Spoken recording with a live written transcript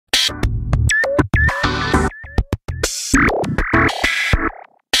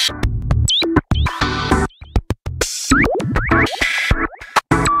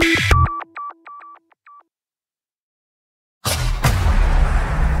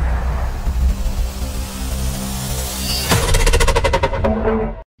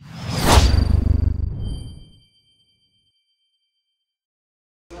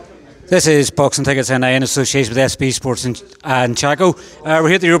This is Boxing Tickets NI in association with SB Sports and Chaco. We're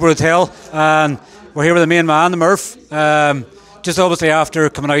here at the Europa Hotel and we're here with the main man, the Murph. Just obviously after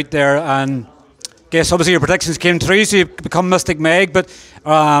coming out there, and guess obviously your predictions came true, so you've become Mystic Meg, but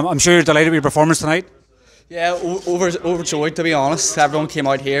I'm sure you're delighted with your performance tonight. Yeah, overjoyed, to be honest. Everyone came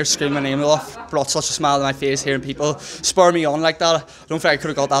out here screaming my name off, brought such a smile to my face hearing people spur me on like that. I don't think I could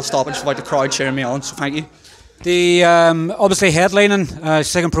have got that stoppage without the crowd cheering me on, so thank you. The obviously headlining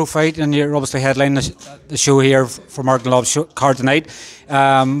second pro fight, and you're obviously headlining the show here for Mark and Love's card tonight.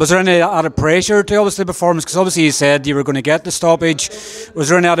 Was there any added pressure to obviously the performance? Because obviously you said you were going to get the stoppage. Was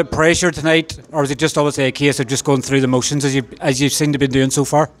there any added pressure tonight, or was it just obviously a case of just going through the motions as you seem to be doing so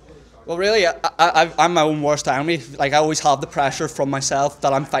far? Well, really, I'm my own worst enemy. Like, I always have the pressure from myself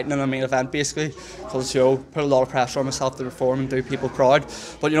that I'm fighting in a main event, basically, because, you know, put a lot of pressure on myself to perform and do people proud.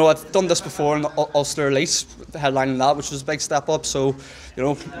 But, you know, I've done this before in the Ulster Elite, headlining that, which was a big step up. So, you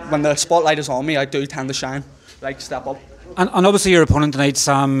know, when the spotlight is on me, I do tend to shine, like, step up. And obviously your opponent tonight,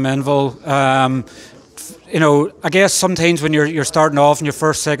 Sam Menville, you know, I guess sometimes when you're starting off in your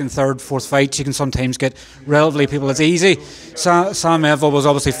first, second, third, fourth fights, you can sometimes get relatively people it's easy. Sam Menville was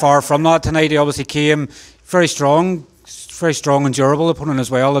obviously far from that tonight. He obviously came very strong and durable opponent as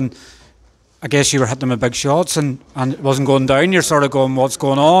well. And I guess you were hitting him with big shots and it wasn't going down. You're sort of going, what's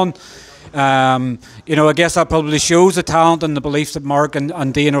going on? You know, I guess that probably shows the talent and the belief that Mark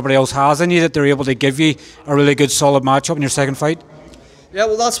and Dee and everybody else has in you, that they're able to give you a really good solid matchup in your second fight. Yeah,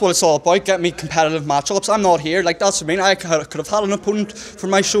 well, that's what it's all about, getting me competitive matchups. I'm not here, like, that's what I mean. I could have had an opponent for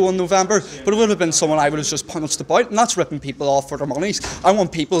my show in November, but it would have been someone I would have just punched about, and that's ripping people off for their monies. I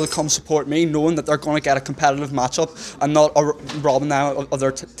want people to come support me, knowing that they're going to get a competitive matchup and not robbing them of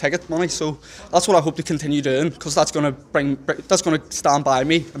their ticket money. So that's what I hope to continue doing, because that's going to stand by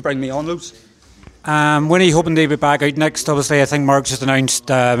me and bring me on loads. When are you hoping to be back out next? Obviously, I think Mark just announced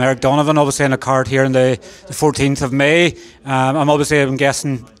Eric Donovan, obviously on a card here on the 14th of May. I'm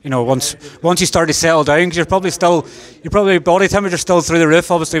guessing, you know, once you start to settle down, because your body temperature still through the roof,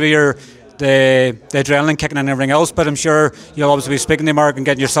 obviously with the adrenaline kicking and everything else. But I'm sure you'll obviously be speaking to Mark and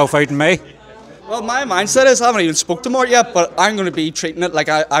getting yourself out in May. Well, my mindset is I haven't even spoke to Mark yet, but I'm going to be treating it like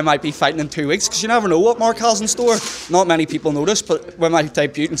I might be fighting in 2 weeks, because you never know what Mark has in store. Not many people notice, but when I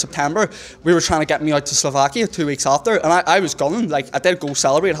debuted in September, we were trying to get me out to Slovakia 2 weeks after, and I was gunning. Like, I did go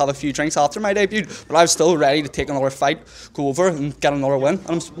celebrate, have a few drinks after my debut, but I was still ready to take another fight, go over and get another win,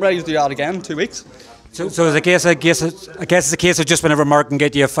 and I'm ready to do that again in 2 weeks. So I guess it's a case of just whenever Mark can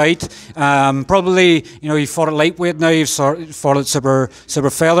get you a fight. Probably, you know, you fought at lightweight now, you've fought at super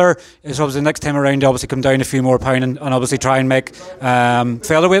feather. It's obviously next time around, obviously come down a few more pounds and obviously try and make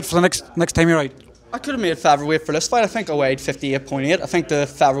featherweight for the next time you're out. I could have made featherweight for this fight. I think I weighed 58.8. I think the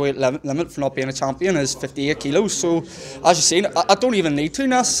featherweight limit for not being a champion is 58 kilos. So, as you've seen, I don't even need to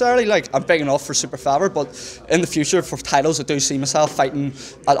necessarily. Like, I'm big enough for super feather, but in the future for titles, I do see myself fighting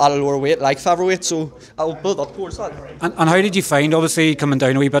at a lower weight like featherweight. So, I'll build up towards that. And how did you find, obviously, coming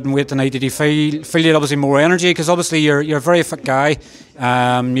down a wee bit in weight tonight? Did you feel you had obviously more energy? Because obviously you're a very fit guy.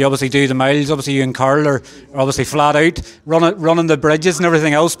 You obviously do the miles. Obviously you and Carl are obviously flat out running the bridges and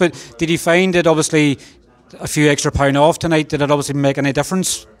everything else. But did you find it obviously a few extra pound off tonight? Did it obviously make any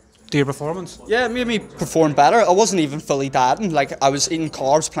difference to your performance? Yeah, it made me perform better. I wasn't even fully dieting. Like, I was eating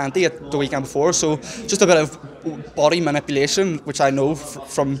carbs plenty at the weekend before, so just a bit of body manipulation, which I know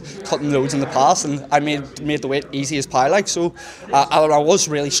from cutting loads in the past, and I made the weight easy as pie. Like, so I was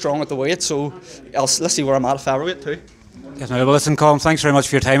really strong at the weight. So let's see where I'm at featherweight too. Yes, well, listen, Colm, thanks very much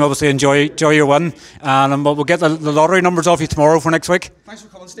for your time. Obviously, enjoy your win, and we'll get the lottery numbers off you tomorrow for next week. Thanks for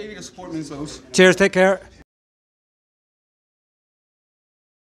coming, Steve. Your support means loads. Cheers, take care.